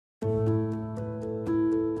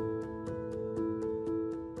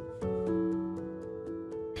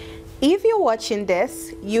If you're watching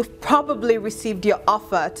this, you've probably received your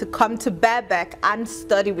offer to come to Birkbeck and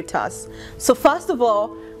study with us. So first of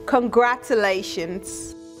all,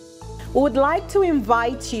 congratulations. We would like to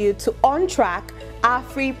invite you to On Track, our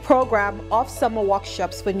free program of summer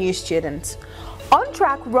workshops for new students. On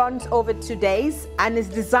Track runs over 2 days and is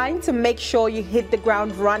designed to make sure you hit the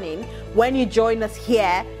ground running when you join us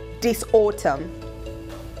here this autumn.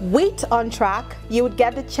 With On Track, you would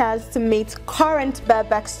get the chance to meet current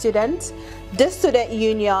Birkbeck students, the student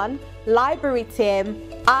union, library team,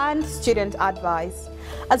 and student advice,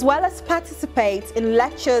 as well as participate in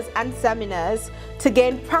lectures and seminars to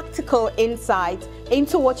gain practical insight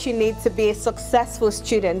into what you need to be a successful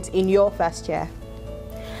student in your first year.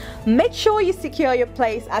 Make sure you secure your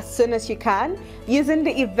place as soon as you can using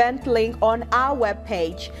the event link on our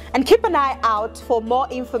webpage, and keep an eye out for more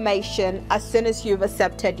information as soon as you've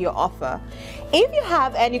accepted your offer. If you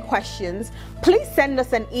have any questions, please send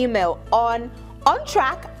us an email on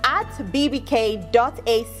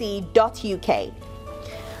ontrack@bbk.ac.uk.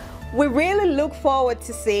 We really look forward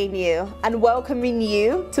to seeing you and welcoming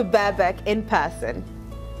you to Birkbeck in person.